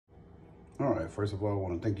first of all, I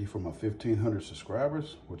want to thank you for my 1,500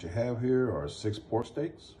 subscribers. What you have here are 6 pork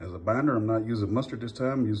steaks. As a binder, I'm not using mustard this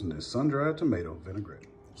time. I'm using this sun-dried tomato vinaigrette.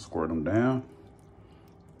 Squirt them down.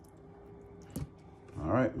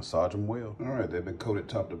 All right, massage them well. All right, they've been coated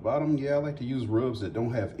top to bottom. Yeah, I like to use rubs that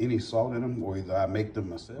don't have any salt in them, or either I make them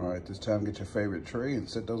myself. All right, this time get your favorite tray and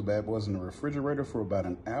set those bad boys in the refrigerator for about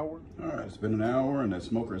an hour. All right, it's been an hour and that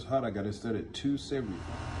smoker is hot. I got it set at 270.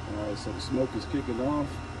 All right, so the smoke is kicking off.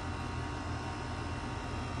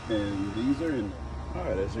 And these are in there. All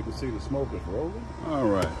right, as you can see, the smoke is rolling. All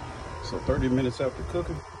right, so 30 minutes after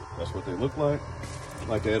cooking, that's what they look like. I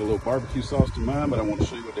like to add a little barbecue sauce to mine, but I want to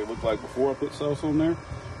show you what they look like before I put sauce on there.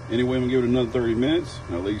 Anyway, I'm gonna give it another 30 minutes,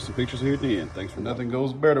 and I'll leave you some pictures here at the end. Thanks for nothing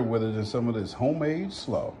goes better with it than some of this homemade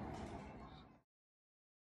slaw.